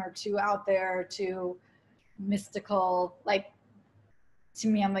glam or too out there, or too mystical. Like to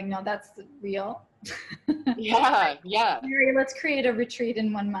me, I'm like, no, that's real. Yeah. Mary, let's create a retreat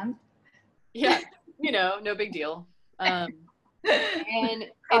in 1 month. Yeah, no big deal. And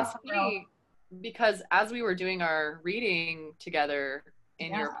it's funny because as we were doing our reading together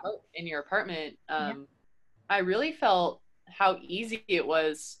in your apartment, I really felt how easy it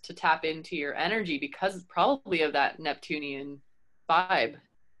was to tap into your energy because probably of that Neptunian vibe.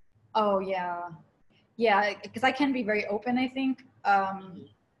 Oh yeah, because I can be very open, I think.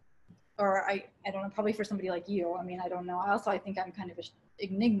 Or I don't know, probably for somebody like you. I mean, I don't know. I think I'm kind of an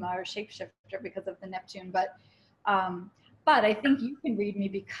enigma or shapeshifter because of the Neptune, but I think you can read me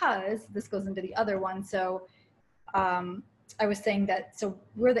because this goes into the other one. So I was saying that, so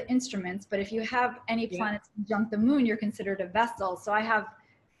we're the instruments, but if you have any planets conjunct the moon, you're considered a vessel. So I have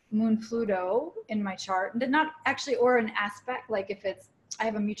moon Pluto in my chart, and not actually, or an aspect, like if I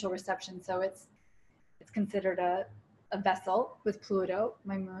have a mutual reception, so it's considered a vessel with Pluto,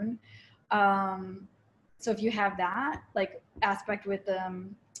 my moon. So if you have that like aspect with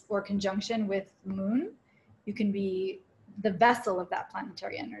or conjunction with moon, you can be the vessel of that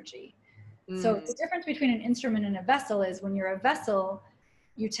planetary energy. So the difference between an instrument and a vessel is when you're a vessel,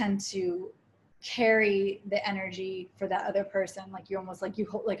 you tend to carry the energy for that other person. Like you're almost like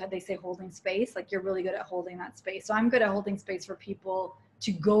like how they say holding space, like you're really good at holding that space. So I'm good at holding space for people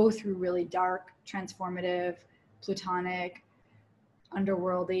to go through really dark, transformative, plutonic,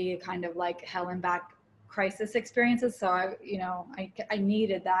 underworldy kind of like hell and back crisis experiences. So I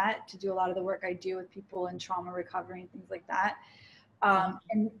needed that to do a lot of the work I do with people in trauma recovery and things like that.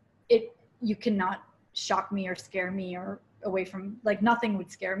 And you cannot shock me or scare me or away from, like, nothing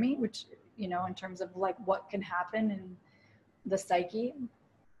would scare me, which, in terms of like what can happen in the psyche.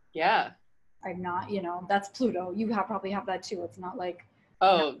 Yeah. I'm not, that's Pluto. You probably have that too. It's not like,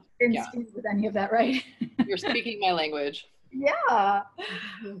 with any of that, right? You're speaking my language. Yeah.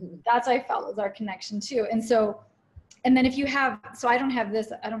 That's what I felt was our connection too. And then if you have, so I don't have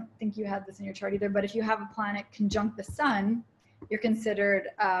this, I don't think you had this in your chart either, but if you have a planet conjunct the sun, you're considered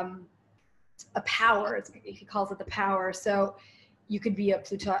a power. He calls it the power. So you could be a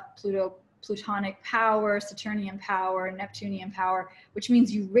Plutonic power, Saturnian power, Neptunian power, which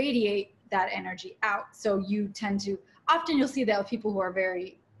means you radiate that energy out. So you tend to, often you'll see that with people who are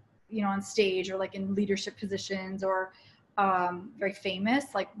very, on stage or like in leadership positions or very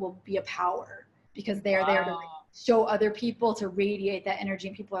famous, like will be a power because they're there to show other people, to radiate that energy.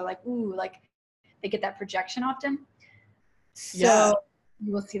 And people are like, ooh, like they get that projection often. So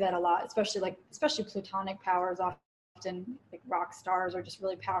you will see that a lot, especially Plutonic powers often, like rock stars or just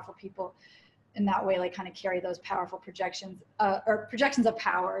really powerful people in that way, like kind of carry those powerful projections or projections of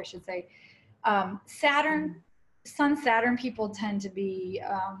power, I should say. Saturn people tend to be,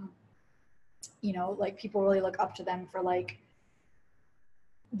 like people really look up to them for like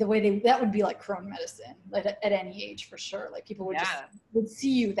the way that would be like crone medicine, like at any age for sure. Like people would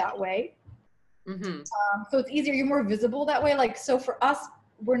see you that way. So it's easier, you're more visible that way. Like, so for us,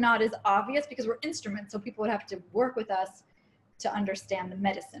 we're not as obvious because we're instruments. So people would have to work with us to understand the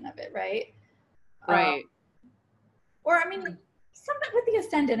medicine of it. Right. Right. Or I mean, something with the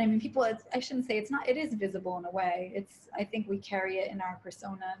ascendant. I mean, people, I shouldn't say it's not, it is visible in a way. I think we carry it in our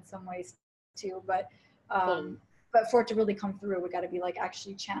persona in some ways too, Totally. but for it to really come through, we got to be like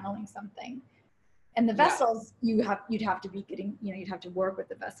actually channeling something. And the Yeah. vessels, you'd have to be getting, you'd have to work with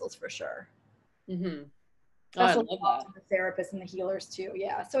the vessels for sure. Mm-hmm. Oh, I love that. The therapists and the healers too.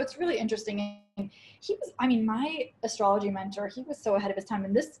 Yeah. So it's really interesting. And he was, I mean, my astrology mentor, he was so ahead of his time.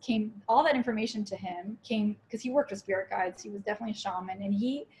 And this came, all that information to him came because he worked with spirit guides. He was definitely a shaman.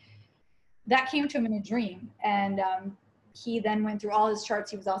 And that came to him in a dream. And he then went through all his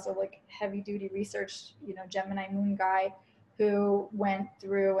charts. He was also like heavy duty research, Gemini moon guy who went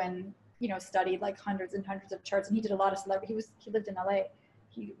through and, studied like hundreds and hundreds of charts. And he did a lot of celebrity. He lived in LA.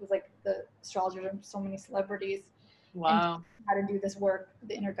 He was like the astrologer of so many celebrities. Wow. And how to do this work,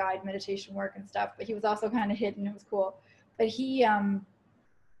 the inner guide meditation work and stuff. But he was also kind of hidden. It was cool. But he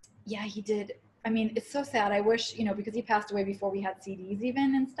did. I mean, it's so sad. I wish, because he passed away before we had CDs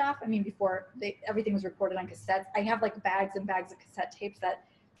even and stuff. I mean, before everything was recorded on cassettes. I have like bags and bags of cassette tapes that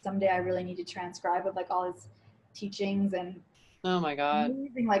someday I really need to transcribe of like all his teachings and oh my God,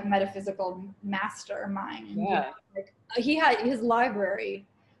 amazing like metaphysical mastermind. Yeah. Like he had his library.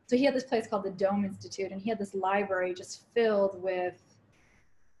 So he had this place called the Dome Institute, and he had this library just filled with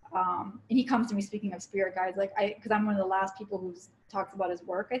and he comes to me speaking of spirit guides, like because I'm one of the last people who talks about his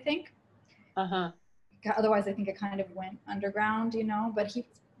work, I think. Otherwise, I think it kind of went underground, but he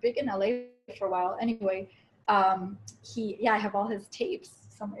was big in LA for a while. Anyway, I have all his tapes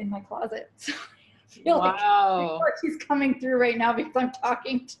somewhere in my closet. So I feel like he's coming through right now because I'm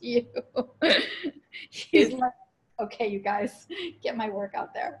talking to you. He's like, okay, you guys, get my work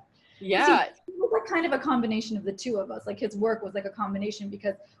out there. Yeah. He was like kind of a combination of the two of us. Like his work was like a combination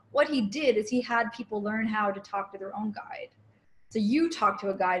because what he did is he had people learn how to talk to their own guide. So you talk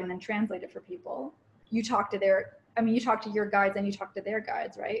to a guide and then translate it for people. You talk to you talk to your guides and you talk to their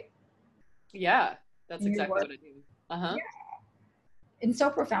guides, right? Yeah, that's exactly what I do. Yeah. And so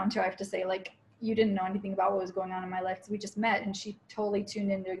profound too, I have to say, like you didn't know anything about what was going on in my life because we just met and she totally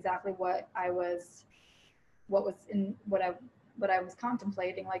tuned into exactly what I was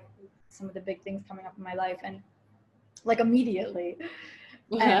contemplating, like some of the big things coming up in my life and like immediately.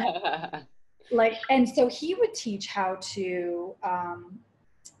 And, and so he would teach how to,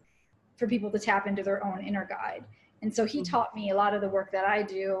 for people to tap into their own inner guide. And so he taught me a lot of the work that I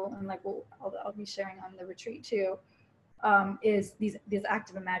do, and like I'll be sharing on the retreat too, is these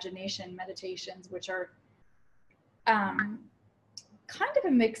active imagination meditations, which are kind of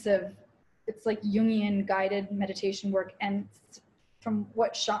a mix of, it's like Jungian guided meditation work. And from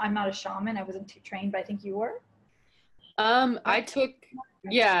what I'm not a shaman, I wasn't trained, but I think you were. I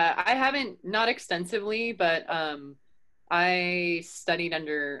haven't, not extensively, but I studied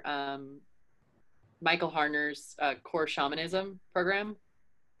under Michael Harner's core shamanism program.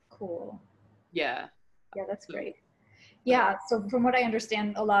 Cool. Yeah, that's great. Yeah, so from what I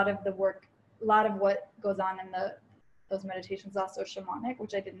understand, a lot of what goes on in those meditations also shamanic,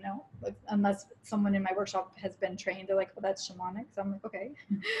 which I didn't know, like, unless someone in my workshop has been trained, they're like, oh, that's shamanic. So I'm like, okay.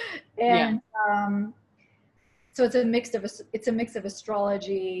 And so it's a mix of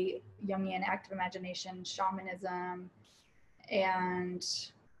astrology, Jungian active imagination, shamanism, and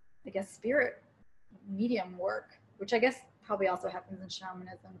I guess spirit medium work, which I guess probably also happens in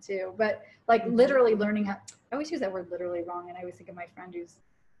shamanism too. But like literally learning how, I always use that word literally wrong, and I always think of my friend who's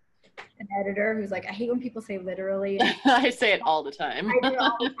an editor who's like, I hate when people say literally. I say it all the time. I do it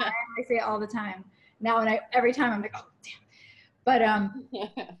all the time. I say it all the time now, and every time I'm like, oh damn.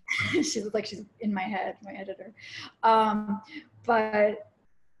 But she's in my head, my editor. But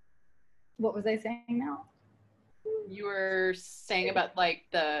what was I saying now? You were saying about like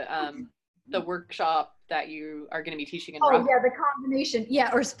the workshop that you are going to be teaching in Rock. Yeah, the combination,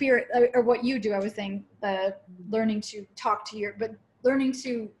 or spirit, or what you do. I was saying the learning to talk to learning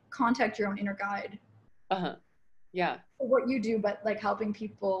to contact your own inner guide. Yeah. What you do, but like helping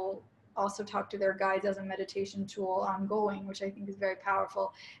people also talk to their guides as a meditation tool ongoing, which I think is very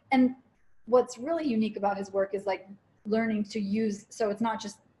powerful. And what's really unique about his work is like learning to use, so it's not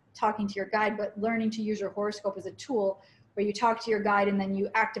just talking to your guide, but learning to use your horoscope as a tool where you talk to your guide and then you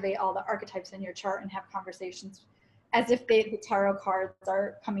activate all the archetypes in your chart and have conversations as if the tarot cards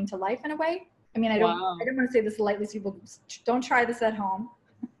are coming to life in a way. I mean, I don't want to say this lightly, so people don't try this at home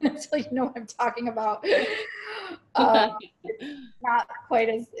until you know what I'm talking about. It's not quite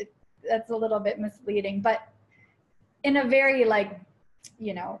as, that's a little bit misleading, but in a very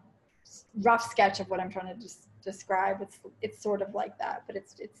rough sketch of what I'm trying to just describe, it's sort of like that, but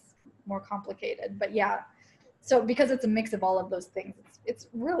it's more complicated. But yeah, so because it's a mix of all of those things, it's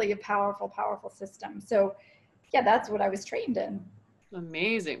really a powerful system. So Yeah, that's what I was trained in.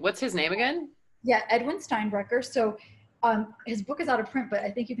 Amazing. What's his name again? Yeah, Edwin Steinbrecher. So his book is out of print, but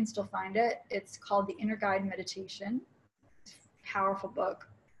I think you can still find it. It's called The Inner Guide Meditation. Powerful book.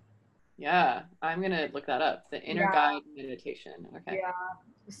 Yeah, I'm gonna look that up. The Inner Yeah, Guide Meditation. Okay. yeah.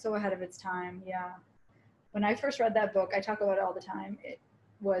 It was so ahead of its time. Yeah. When I first read that book, I talk about it all the time. It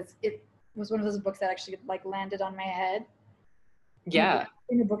was one of those books that actually like landed on my head Yeah.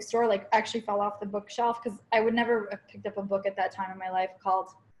 in the bookstore, like actually fell off the bookshelf because I would never have picked up a book at that time in my life called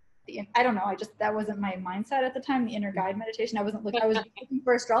I don't know. That wasn't my mindset at the time. The Inner Guide Meditation. I wasn't looking. I was looking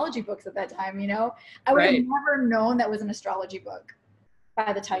for astrology books at that time. I would have Right. never known that was an astrology book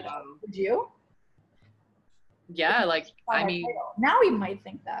by the title. Wow. Would you? Yeah, like By I that mean, title. Now we might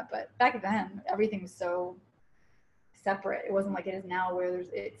think that, but back then everything was so separate. It wasn't like it is now where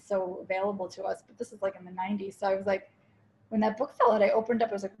it's so available to us. But this is like in the 90s. So I was like, when that book fell out, I opened up.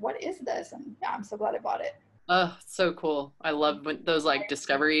 I was like, what is this? And yeah, I'm so glad I bought it. oh, so cool. I love when those like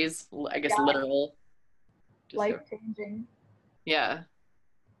discoveries, I guess Yeah, literal. life Discover. changing. Yeah.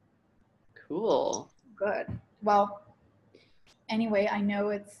 Cool. Good. Well, anyway, I know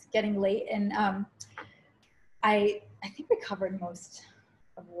it's getting late, and I think we covered most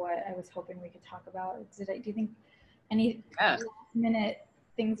of what I was hoping we could talk about. Do you think any Yeah. last minute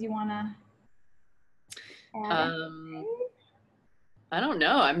things you want to add? Um, I don't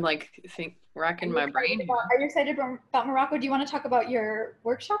know. I'm like racking my brain. Are you excited about Morocco? Do you want to talk about your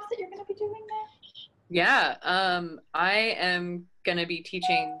workshops that you're going to be doing there? Yeah. I am gonna be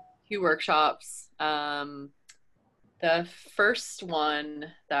teaching 2 workshops. The first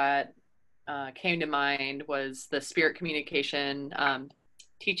one that came to mind was the spirit communication,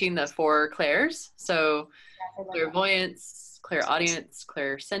 teaching the 4 clairs. So Yes, I love that. clairvoyance, clairaudience,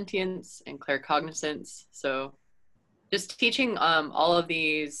 clairsentience, and claircognizance. So just teaching all of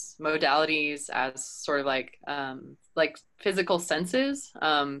these modalities as sort of like physical senses,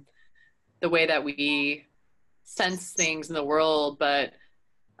 the way that we sense things in the world, but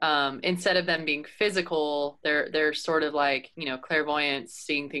instead of them being physical, they're sort of like, clairvoyance,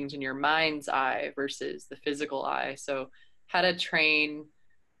 seeing things in your mind's eye versus the physical eye. So how to train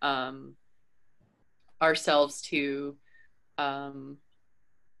um, ourselves to um,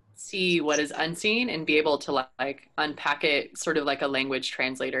 see what is unseen and be able to like unpack it, sort of like a language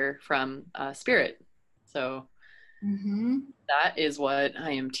translator from spirit. So Mm-hmm. that is what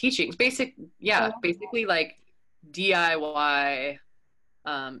I am teaching. Basically like DIY,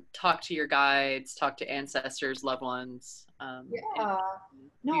 talk to your guides, talk to ancestors, loved ones, and Yeah.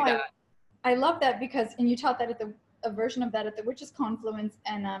 No, do that. I love that because, and you taught that at a version of that at the Witches Confluence,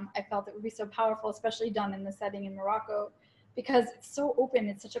 and I felt it would be so powerful, especially done in the setting in Morocco, because it's so open.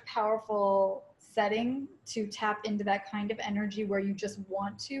 It's such a powerful setting to tap into that kind of energy where you just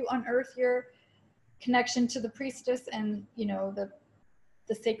want to unearth your connection to the priestess and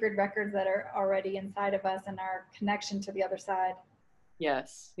the sacred records that are already inside of us and our connection to the other side.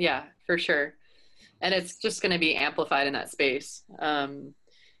 Yes, yeah, for sure. And it's just going to be amplified in that space.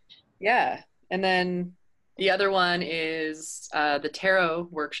 Yeah. And then the other one is the tarot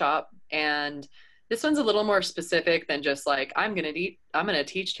workshop. And this one's a little more specific than just like, I'm going to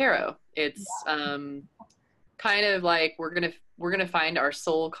teach tarot. It's kind of like we're going to find our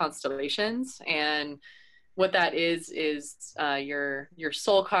soul constellations. And what that is your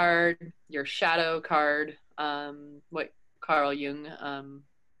soul card, your shadow card, what Carl Jung,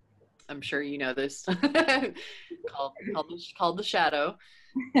 I'm sure you know this, called the shadow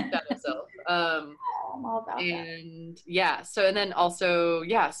self. I'm all about that. And yeah, so and then also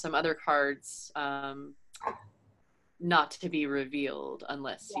some other cards, not to be revealed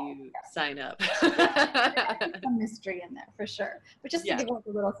unless you sign up. Some mystery in there for sure, but just to Yeah. give us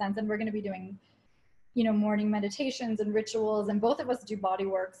a little sense, and we're going to be doing morning meditations and rituals, and both of us do body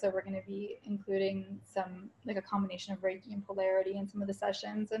work, so we're going to be including some like a combination of Reiki and polarity in some of the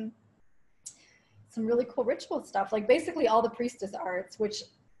sessions, and some really cool ritual stuff, like basically all the priestess arts, which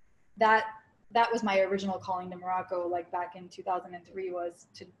that was my original calling to Morocco, like back in 2003, was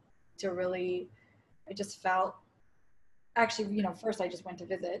to really, I just felt, actually, first I just went to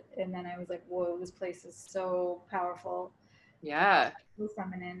visit, and then I was like, whoa, this place is so powerful, Yeah. so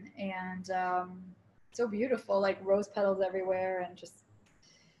feminine, and so beautiful, like rose petals everywhere, and just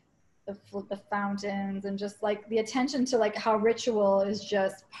the fountains, and just like the attention to like how ritual is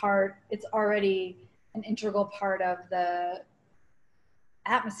just it's already an integral part of the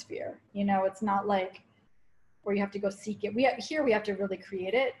atmosphere. It's not like where you have to go seek it. We have to really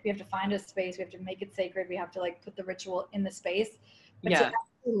create it. We have to find a space. We have to make it sacred. We have to like put the ritual in the space. But to Yeah.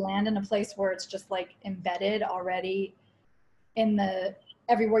 actually land in a place where it's just like embedded already in the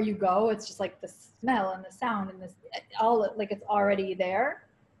everywhere you go, it's just like the smell and the sound and this all like it's already there.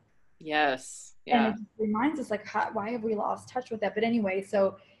 Yes. And Yeah. it reminds us like, why have we lost touch with that? But anyway,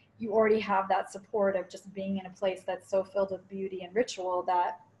 so you already have that support of just being in a place that's so filled with beauty and ritual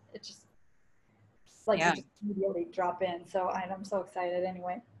that it just, it's like you Yeah. just immediately drop in. So I'm so excited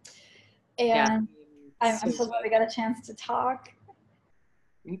anyway. Yeah. And So I'm so glad we got a chance to talk.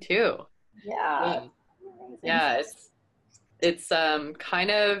 me too. Yeah. Yeah. Yeah. It's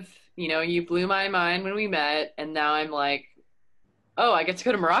kind of, you know, you blew my mind when we met, and now I'm like, oh, I get to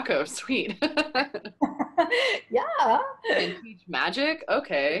go to Morocco. Sweet. Yeah. And teach magic.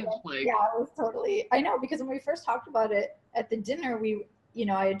 Okay. Yeah, Like, it was totally, I know, because when we first talked about it at the dinner,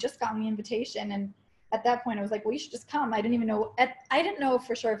 I had just gotten the invitation, and at that point I was like, well, you should just come. I didn't even know, I didn't know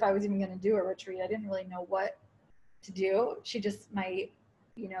for sure if I was even going to do a retreat. I didn't really know what to do. She just,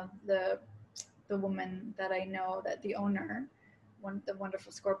 the woman that I know, that the owner, the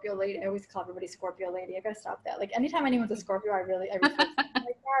wonderful Scorpio lady. I always call everybody Scorpio lady. I gotta stop that. Like anytime anyone's a Scorpio, I refer to them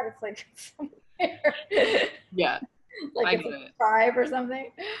like that. It's like somewhere. yeah, Like I it's get a it. tribe or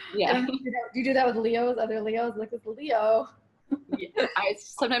something. I Yeah. don't know. Do you do that with Leos? Other Leos? Like it's Leo. Yeah. I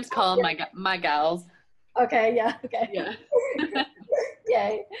sometimes call them my gals. Okay. Yeah. Okay. Yeah.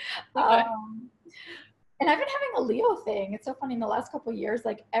 Yay. And I've been having a Leo thing. It's so funny. In the last couple of years,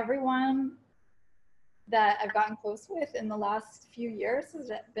 like everyone that I've gotten close with in the last few years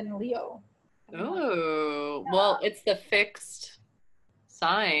has been Leo. Oh, well, it's the fixed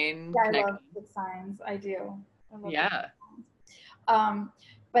sign Yeah, I love connection. big signs. I do. I love big Yeah. signs.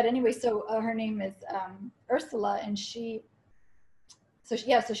 But anyway, so her name is Ursula, and so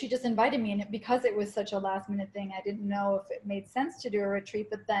she just invited me, and because it was such a last minute thing, I didn't know if it made sense to do a retreat.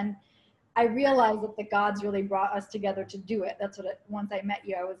 But then I realized that the gods really brought us together to do it. That's what once I met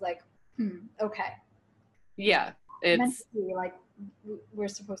you, I was like, okay. Yeah. Meant It's to be like we're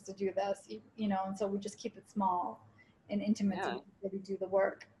supposed to do this, and so we just keep it small and intimate yeah. to really do the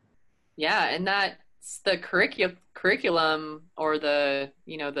work. Yeah, and that's the curriculum or the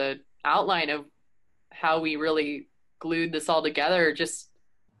outline of how we really glued this all together just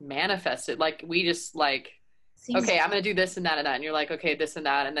manifested. Like we just like, Seems okay, I'm gonna do this and that and that, and you're like, okay, this and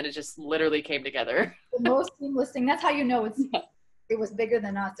that, and then it just literally came together. the most seamless thing. That's how you know it was bigger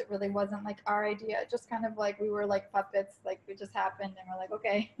than us. It really wasn't like our idea. It just kind of like we were like puppets. Like it just happened, and we're like,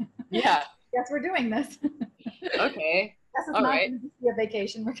 okay, Yeah. guess we're doing this. Okay. Guess it's All not right. going to be a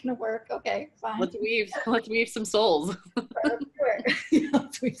vacation. We're going to work. Okay, fine. Let's weave some souls. Let's do it.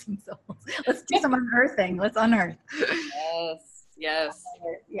 Let's weave some souls. Let's do some unearthing. Let's unearth. Yes. Yes.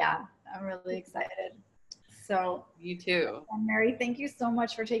 Yeah, I'm really excited. So, You too. Mary, thank you so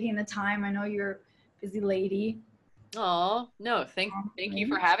much for taking the time. I know you're a busy lady. Oh, no, thank you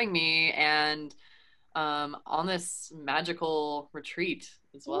for having me and on this magical retreat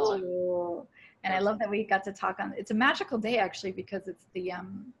as well. Ooh. And I love that we got to talk on. It's a magical day actually because it's the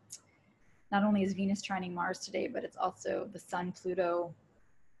not only is Venus trining Mars today, but it's also the Sun Pluto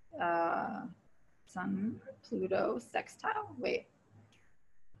sextile. Wait,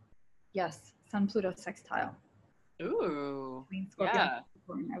 yes, Sun Pluto sextile. Ooh, Scorpio. yeah.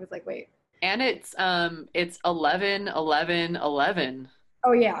 I was like, wait. And it's 11 11 11.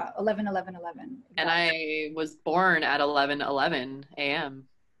 Oh yeah, 11 11 11. Exactly. And I was born at 11 11 a.m.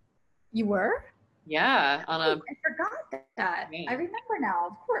 You were? Yeah, I forgot that. Yeah. I remember now,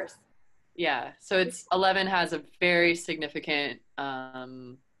 of course. Yeah, so it's 11 has a very significant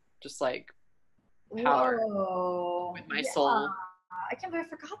just like power with my soul. I can't believe I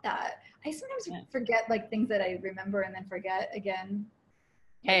forgot that. I sometimes forget like things that I remember and then forget again.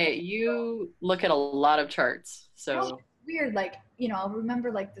 Hey, you look at a lot of charts, so it's weird. Like, I'll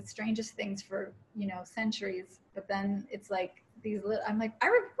remember like the strangest things for, centuries, but then it's like these little, I'm like,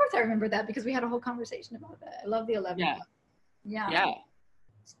 of course I remember that because we had a whole conversation about that. I love the 11. Yeah. Yeah. Yeah.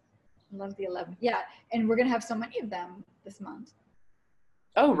 I love the 11. Yeah. And we're going to have so many of them this month.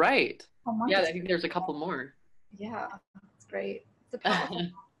 Oh, right. Yeah, I think there's a couple more. Yeah. It's great. It's a powerful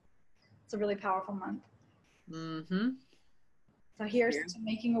month. It's a really powerful month. Mm-hmm. So here's to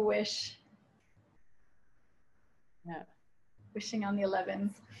making a wish. Yeah. Wishing on the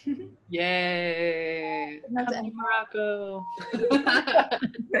 11s. Yay. Come to Morocco.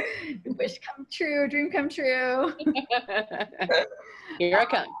 Wish come true, dream come true. Here I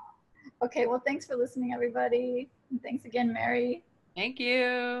come. Okay, well, thanks for listening, everybody. And thanks again, Mary. Thank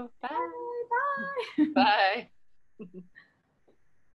you. Bye. Bye. Bye.